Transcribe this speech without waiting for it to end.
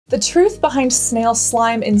The truth behind snail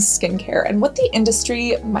slime in skincare and what the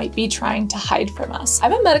industry might be trying to hide from us.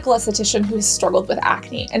 I'm a medical esthetician who has struggled with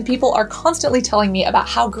acne, and people are constantly telling me about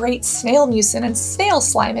how great snail mucin and snail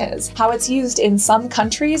slime is, how it's used in some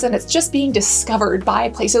countries and it's just being discovered by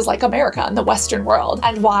places like America and the Western world,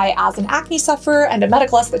 and why as an acne sufferer and a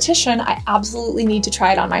medical esthetician, I absolutely need to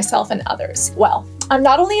try it on myself and others. Well, I'm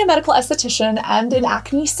not only a medical esthetician and an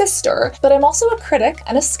acne sister, but I'm also a critic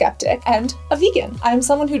and a skeptic and a vegan. I'm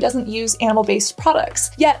someone who doesn't use animal-based products,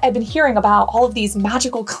 yet I've been hearing about all of these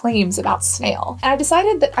magical claims about snail, and I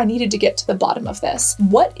decided that I needed to get to the bottom of this.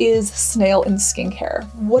 What is snail in skincare?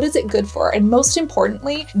 What is it good for? And most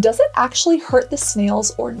importantly, does it actually hurt the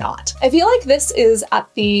snails or not? I feel like this is at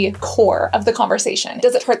the core of the conversation.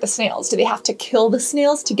 Does it hurt the snails? Do they have to kill the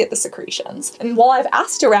snails to get the secretions? And while I've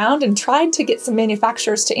asked around and tried to get some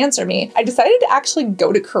manufacturers to answer me, I decided to actually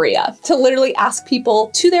go to Korea to literally ask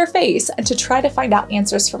people to their face and to try to find out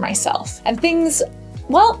answers for myself. And things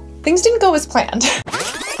didn't go as planned.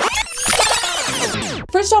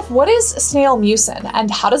 First off, what is snail mucin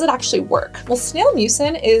and how does it actually work? Well, snail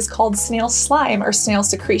mucin is called snail slime or snail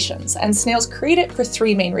secretions, and snails create it for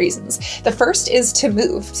three main reasons. The first is to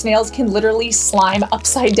move. Snails can literally slime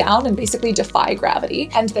upside down and basically defy gravity,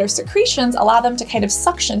 and their secretions allow them to kind of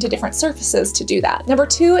suction to different surfaces to do that. Number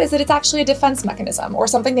two is that it's actually a defense mechanism or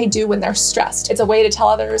something they do when they're stressed. It's a way to tell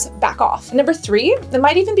others back off. And number three, it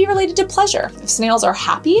might even be related to pleasure. If snails are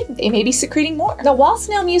happy, they may be secreting more. Now, while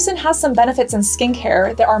snail mucin has some benefits in skincare,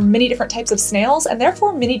 there are many different types of snails and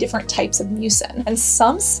therefore many different types of mucin. And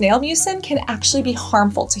some snail mucin can actually be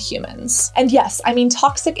harmful to humans. And yes, I mean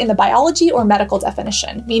toxic in the biology or medical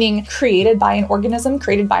definition, meaning created by an organism,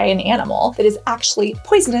 created by an animal that is actually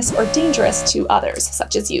poisonous or dangerous to others,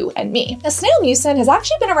 such as you and me. Now, snail mucin has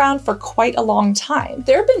actually been around for quite a long time.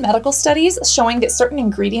 There have been medical studies showing that certain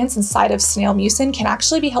ingredients inside of snail mucin can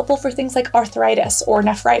actually be helpful for things like arthritis or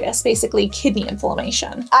nephritis, basically kidney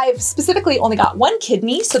inflammation. I've specifically only got one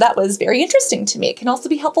kidney, so that was very interesting to me. It can also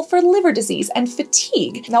be helpful for liver disease and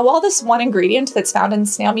fatigue. Now, while this one ingredient that's found in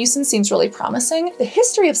snail mucin seems really promising, the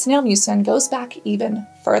history of snail mucin goes back even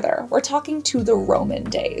further. We're talking to the Roman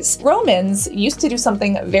days. Romans used to do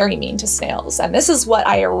something very mean to snails, and this is what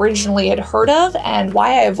I originally had heard of and why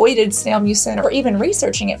I avoided snail mucin or even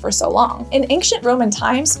researching it for so long. In ancient Roman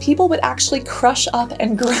times, people would actually crush up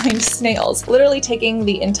and grind snails, literally taking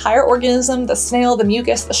the entire organism, the snail, the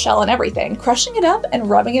mucus, the shell, and everything, crushing it up and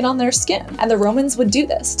rubbing it on their skin. And the Romans would do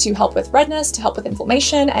this to help with redness, to help with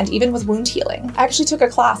inflammation, and even with wound healing. I actually took a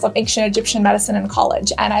class on ancient Egyptian medicine in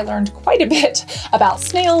college, and I learned quite a bit about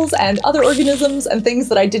snails and other organisms and things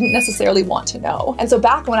that I didn't necessarily want to know. And so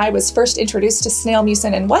back when I was first introduced to snail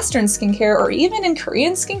mucin in Western skincare or even in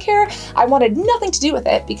Korean skincare, I wanted nothing to do with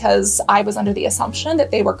it because I was under the assumption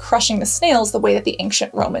that they were crushing the snails the way that the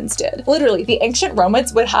ancient Romans did. Literally, the ancient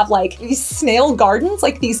Romans would have like these snail gardens,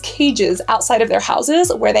 like these cages outside of their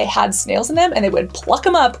houses where they had snails in them, and they would pluck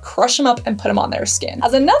them up, crush them up, and put them on their skin.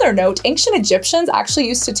 As another note, ancient Egyptians actually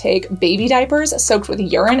used to take baby diapers soaked with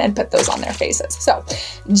urine and put those on their faces. So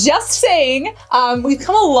just saying, we've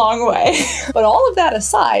come a long way. But all of that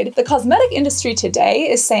aside, the cosmetic industry today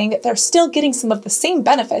is saying that they're still getting some of the same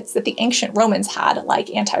benefits that the ancient Romans had, like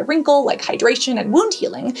anti-wrinkle, like hydration and wound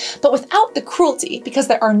healing, but without the cruelty, because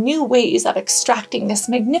there are new ways of extracting this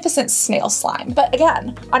magnificent snail slime. But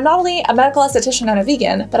again, I'm not only a medical esthetician and a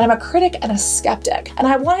vegan, but I'm a critic and a skeptic, and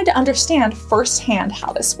I wanted to understand firsthand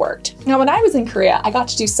how this worked. Now, when I was in Korea, I got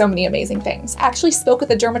to do so many amazing things. I actually spoke with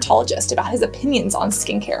a dermatologist about his opinions on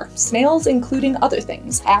skincare, snails including other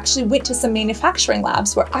things. I actually went to some manufacturing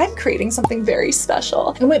labs where I'm creating something very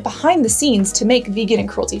special and went behind the scenes to make vegan and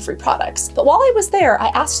cruelty-free products. But while I was there, I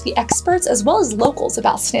asked the experts as well as locals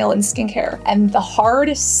about snail and skincare, and the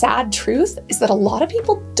hard, sad truth is that a lot of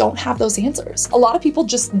people don't have those answers. A lot of people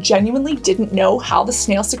just genuinely didn't know how the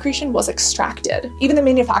snail secretion was extracted. Even the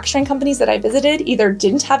manufacturing companies that I visited either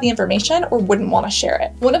didn't have the information or wouldn't want to share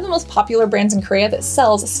it. One of the most popular brands in Korea that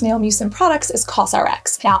sells snail mucin products is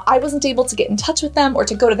CosRx. Now, I wasn't able to get in touch with them or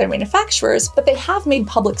to go to their manufacturers, but they have made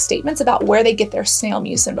public statements about where they get their snail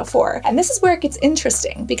mucin before. And this is where it gets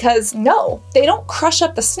interesting because no, they don't crush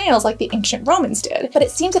up the snails like the ancient Romans did, but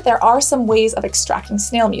it seems that there are some ways of extracting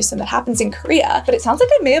snail mucin that happens in Korea, but it sounds like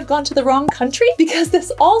I may have gone to the wrong country because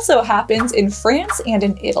this also happens in France and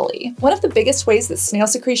in Italy. One of the biggest ways that snail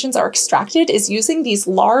secretions are extracted is using these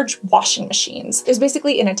large washing machines. There's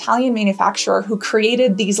basically an Italian manufacturer who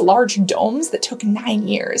created these large domes that took 9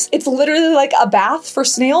 years. It's literally like a bath for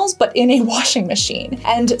snails, but in a washing machine.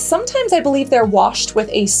 And sometimes I believe they're washed with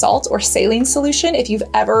a salt or saline solution. If you've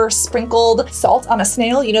ever sprinkled salt on a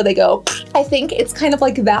snail, you know, they go, I think it's kind of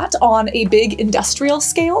like that on a big industrial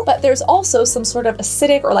scale, but there's also some sort of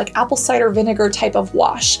acidic or like apple cider vinegar type of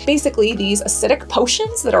wash. Basically these acidic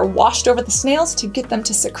potions that are washed over the snails to get them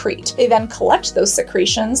to secrete. They then collect those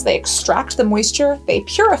secretions, they extract the moisture, they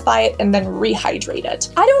purify it, and then rehydrate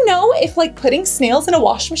it. I don't know if like putting snails in a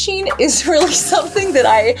wash machine is really something that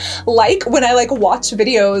I like. When I like watch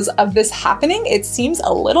videos of this happening, it seems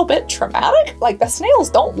a little bit traumatic. Like the snails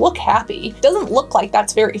don't look happy. Doesn't look like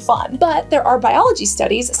that's very fun. But there are biology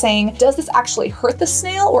studies saying, does this actually hurt the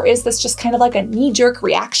snail, or is this just kind of like a knee-jerk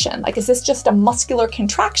reaction? Like, is this just a muscular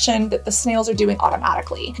contraction that the snails are doing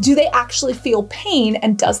automatically? Do they actually feel pain,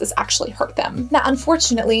 and does this actually hurt them? Now,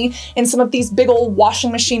 unfortunately, in some of these big old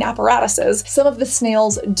washing machine apparatuses, some of the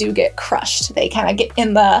snails do get crushed. They kind of get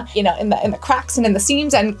in the, you know, in the cracks and in the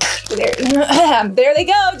seams, and there they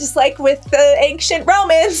go, just like with the ancient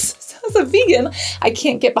Romans. As a vegan, I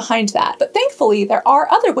can't get behind that. But thankfully, there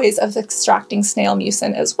are other ways of extracting snail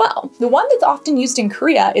mucin as well. The one that's often used in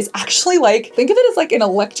Korea is actually like, think of it as like an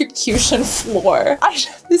electrocution floor.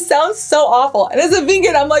 This sounds so awful. And as a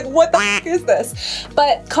vegan, I'm like, what the f is this?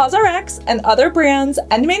 But CosRx and other brands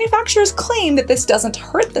and manufacturers claim that this doesn't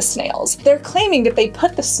hurt the snails. They're claiming that they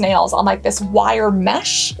put the snails on like this wire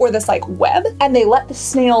mesh or this like web, and they let the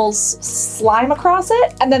snails slime across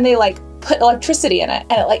it, and then they like put electricity in it,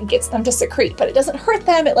 and it like gets them to secrete, but it doesn't hurt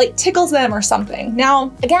them, it like tickles them or something.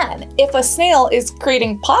 Now, again, if a snail is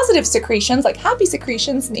creating positive secretions, like happy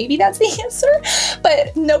secretions, maybe that's the answer,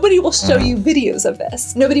 but nobody will show you videos of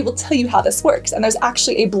this. Nobody will tell you how this works. And there's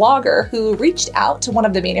actually a blogger who reached out to one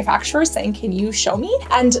of the manufacturers saying, can you show me?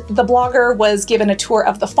 And the blogger was given a tour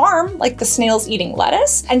of the farm, like the snails eating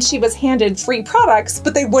lettuce, and she was handed free products,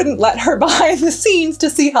 but they wouldn't let her behind the scenes to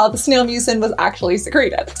see how the snail mucin was actually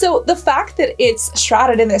secreted. So the fact that it's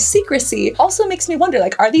shrouded in this secrecy also makes me wonder,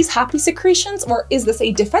 like, are these happy secretions, or is this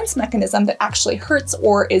a defense mechanism that actually hurts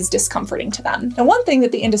or is discomforting to them? And one thing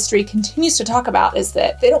that the industry continues to talk about is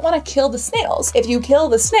that they don't want to kill the snails. If you kill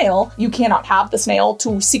the snail, you cannot have the snail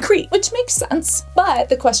to secrete, which makes sense. But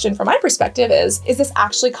the question from my perspective is this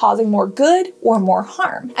actually causing more good or more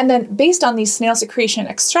harm? And then based on these snail secretion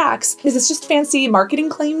extracts, is this just fancy marketing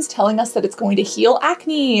claims telling us that it's going to heal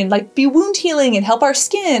acne and like be wound healing and help our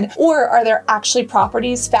skin? Or are there actually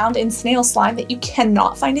properties found in snail slime that you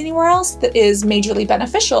cannot find anywhere else that is majorly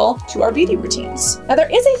beneficial to our beauty routines? Now, there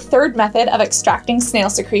is a third method of extracting snail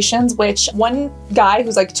secretions, which one guy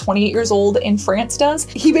who's like 28 years old in France does.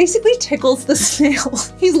 He basically tickles the snail.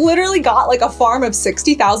 He's literally got like a farm of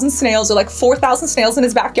 60,000 snails, or like 4,000 snails in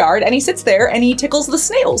his backyard, and he sits there and he tickles the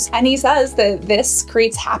snails. And he says that this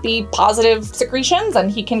creates happy, positive secretions, and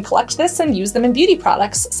he can collect this and use them in beauty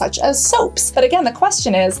products such as soaps. But again, the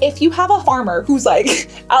question is, if you have a farmer who's like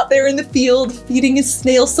out there in the field feeding his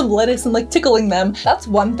snails some lettuce and like tickling them, that's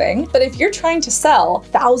one thing. But if you're trying to sell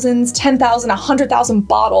thousands, 10,000, 100,000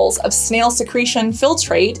 bottles of snail secretion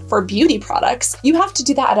filtrate for beauty products, you have to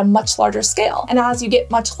do that at a much larger scale. And as you get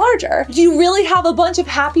much larger, do you really have a bunch of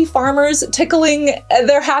happy farmers tickling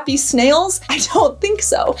their happy snails? I don't think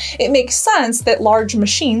so. It makes sense that large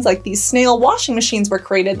machines like these snail washing machines were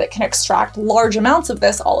created that can extract large amounts of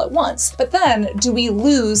this all at once. But then do we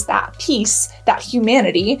lose that peace, that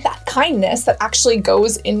humanity, that kindness that actually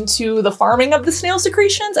goes into the farming of the snail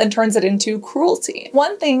secretions and turns it into cruelty?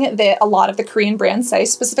 One thing that a lot of the Korean brands say,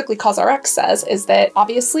 specifically CosRx says, is that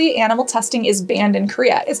obviously animal testing is banned in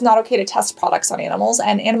Korea. It's not okay to test products on animals,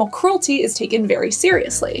 and animal cruelty is taken very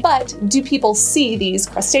seriously. But do people see these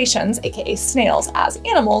crustaceans, aka snails, as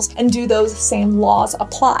animals, and do those same laws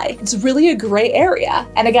apply? It's really a gray area.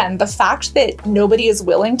 And again, the fact that nobody is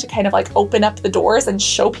willing to kind of like open up the doors and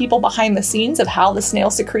show people behind the scenes of how the snail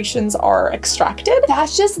secretions are extracted, that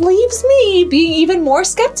just leaves me being even more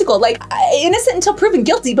skeptical. Like, innocent until proven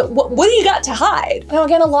guilty, but what do you got to hide? Now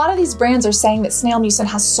again, a lot of these brands are saying that snail mucin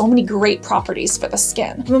has so many great properties for the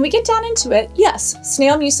skin. And when we get down into it, yes,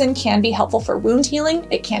 snail mucin can be helpful for wound healing,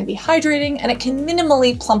 it can be hydrating, and it can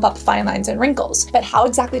minimally plump up fine lines and wrinkles. But how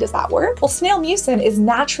exactly does that work? Well, snail mucin is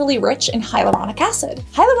naturally rich in hyaluronic acid.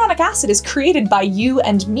 Hyaluronic acid is created by you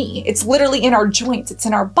and me. It's literally in our joints, it's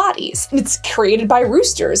in our body. bodies. It's created by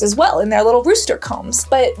roosters as well in their little rooster combs.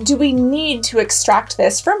 But do we need to extract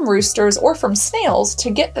this from roosters or from snails to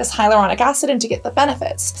get this hyaluronic acid and to get the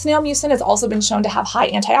benefits? Snail mucin has also been shown to have high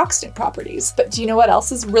antioxidant properties. But do you know what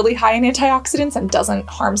else is really high in antioxidants and doesn't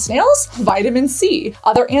harm snails? Vitamin C,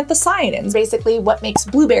 other anthocyanins, basically what makes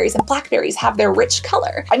blueberries and blackberries have their rich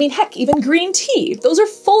color. I mean, heck, even green tea, those are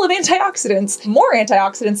full of antioxidants, more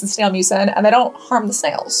antioxidants than snail mucin, and they don't harm the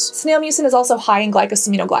snails. Snail mucin is also high in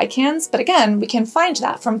glycosaminoglycans, but again, we can find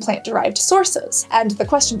that from plant-derived sources. And the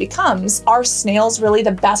question becomes, are snails really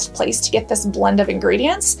the best place to get this blend of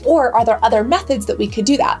ingredients? Or are there other methods that we could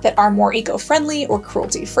do that are more eco-friendly or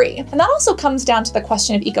cruelty-free? And that also comes down to the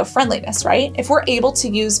question of eco-friendliness, right? If we're able to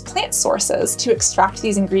use plant sources to extract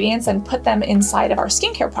these ingredients and put them inside of our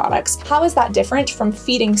skincare products, how is that different from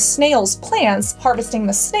feeding snails plants, harvesting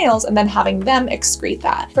the snails, and then having them excrete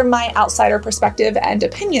that? From my outsider perspective and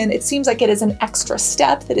opinion, it seems like it is an extra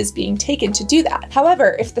step that is being taken to do that.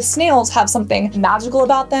 However, if the snails have something magical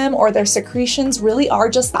about them or their secretions really are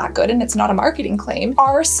just that good and it's not a marketing claim,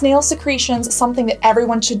 are snail secretions something that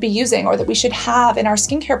everyone should be using or that we should have in our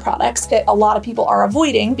skincare products that a lot of people are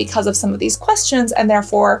avoiding because of some of these questions and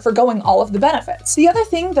therefore forgoing all of the benefits? The other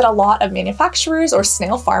thing that a lot of manufacturers or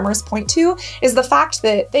snail farmers point to is the fact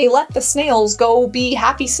that they let the snails go be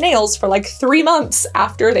happy snails for like 3 months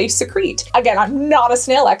after they secrete. Again, I'm not a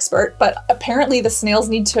snail expert, but apparently the snails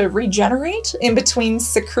need to regenerate in between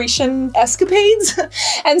secretion escapades.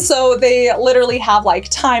 And so they literally have like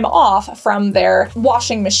time off from their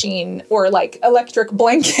washing machine or like electric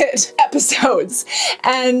blanket episodes.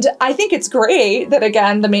 And I think it's great that,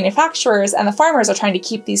 again, the manufacturers and the farmers are trying to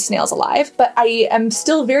keep these snails alive, but I am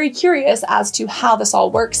still very curious as to how this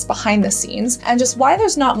all works behind the scenes and just why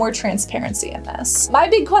there's not more transparency in this. My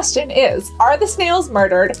big question is, are the snails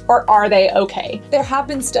murdered or are they okay? There have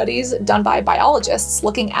been studies done by biologists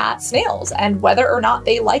looking at snails and whether or not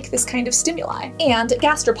they like this kind of stimuli. And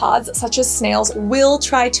gastropods, such as snails, will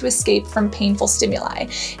try to escape from painful stimuli.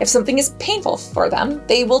 If something is painful for them,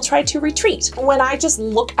 they will try to retreat. When I just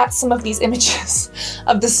look at some of these images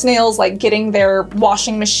of the snails like getting their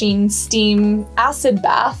washing machine steam acid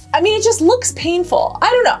bath, I mean, it just looks painful. I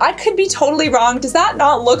don't know, I could be totally wrong. Does that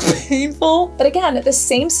not look painful? But again, the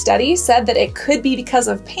same study said that it could be because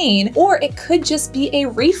of pain or it could just be a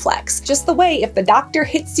reflex. Just the way if the doctor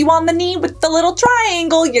hits you on the knee with the little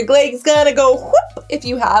triangle, your leg's gonna go whoop if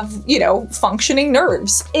you have, you know, functioning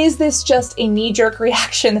nerves. Is this just a knee-jerk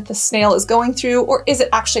reaction that the snail is going through, or is it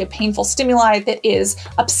actually a painful stimuli that is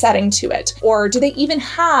upsetting to it? Or do they even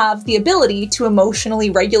have the ability to emotionally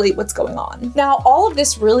regulate what's going on? Now, all of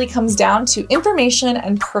this really comes down to information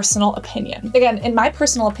and personal opinion. Again, in my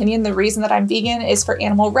personal opinion, the reason that I'm vegan is for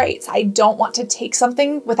animal rights. I don't want to take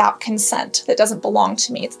something without consent that doesn't belong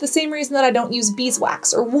to me. It's the same reason that I don't use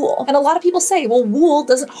beeswax or wool. And a lot of people say, well, wool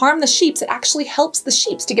doesn't harm the sheeps, it actually helps the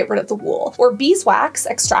sheeps to get rid of the wool. Or beeswax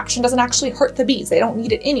extraction doesn't actually hurt the bees, they don't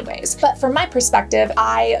need it anyways. But from my perspective,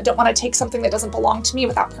 I don't want to take something that doesn't belong to me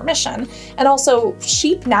without permission. And also,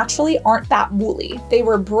 sheep naturally aren't that woolly. They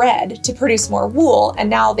were bred to produce more wool, and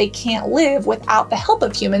now they can't live without the help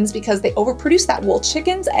of humans because they overproduce that wool.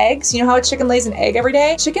 Chickens, eggs, you know how a chicken lays an egg every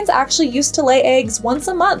day? Chickens actually used to lay eggs once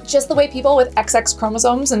a month. Just the way people with XX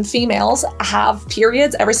chromosomes and females have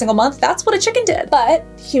periods every single month, that's what a chicken did. But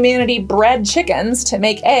humanity bred chickens to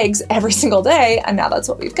make eggs every single day, and now that's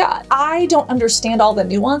what we've got. I don't understand all the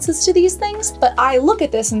nuances to these things, but I look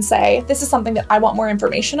at this and say, this is something that I want more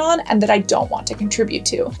information on and that I don't want to contribute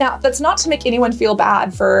to. Now, that's not to make anyone feel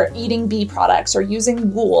bad for eating bee products or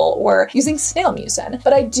using wool or using snail mucin,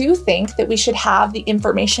 but I do think that we should have the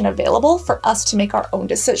information available for us to make our own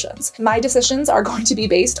decisions. My decisions are going to be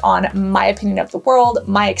based on my opinion of the world,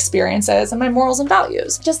 my experiences, and my morals and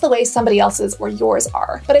values, just the way somebody else's or yours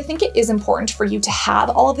are. But I think it is important for you to have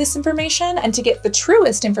all of this information and to get the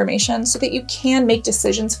truest information so that you can make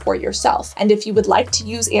decisions for yourself. And if you would like to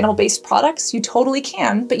use animal-based products, you totally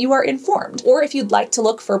can, but you are informed. Or if you'd like to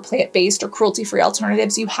look for plant-based or cruelty-free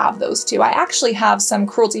alternatives, you have those too. I actually have some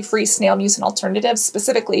cruelty-free snail mucin alternatives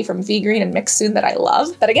specifically from V-Green and Mixsoon that I love.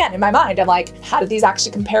 But again, in my mind, I'm like, how do these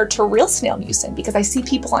actually compare to real snail mucin? Because I see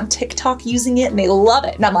people on TikTok using it and they love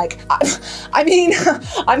it. And I'm like, I mean,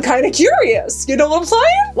 I'm kind of curious, you know what I'm saying?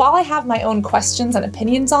 While I have my own questions and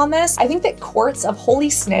opinions on this, I think that Quartz of Holy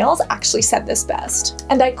Snails actually said this best.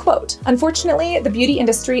 And I quote, "Unfortunately, the beauty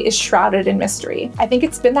industry is shrouded in mystery. I think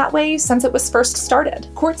it's been that way since it was first started.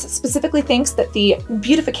 Quartz specifically thinks that the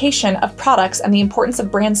beautification of products and the importance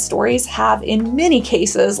of brand stories have in many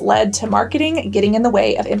cases led to marketing getting in the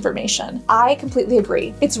way of information." I completely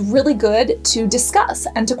agree. It's really good to discuss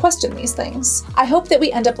and to question these things. I hope that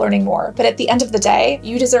we end up learning more, but at the the end of the day,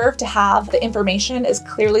 you deserve to have the information as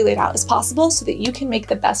clearly laid out as possible so that you can make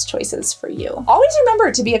the best choices for you. Always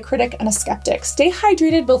remember to be a critic and a skeptic. Stay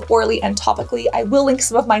hydrated both orally and topically. I will link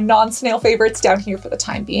some of my non-snail favorites down here for the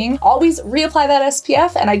time being. Always reapply that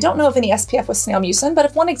SPF, and I don't know of any SPF with Snail Mucin, but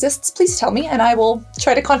if one exists, please tell me and I will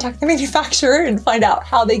try to contact the manufacturer and find out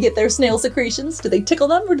how they get their snail secretions. Do they tickle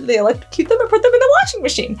them or do they electrocute them or put them in the washing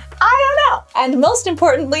machine? I don't know. And most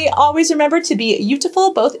importantly, always remember to be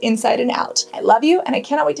beautiful both inside and out. I love you and I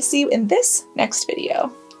cannot wait to see you in this next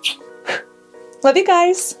video. Love you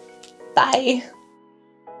guys. Bye.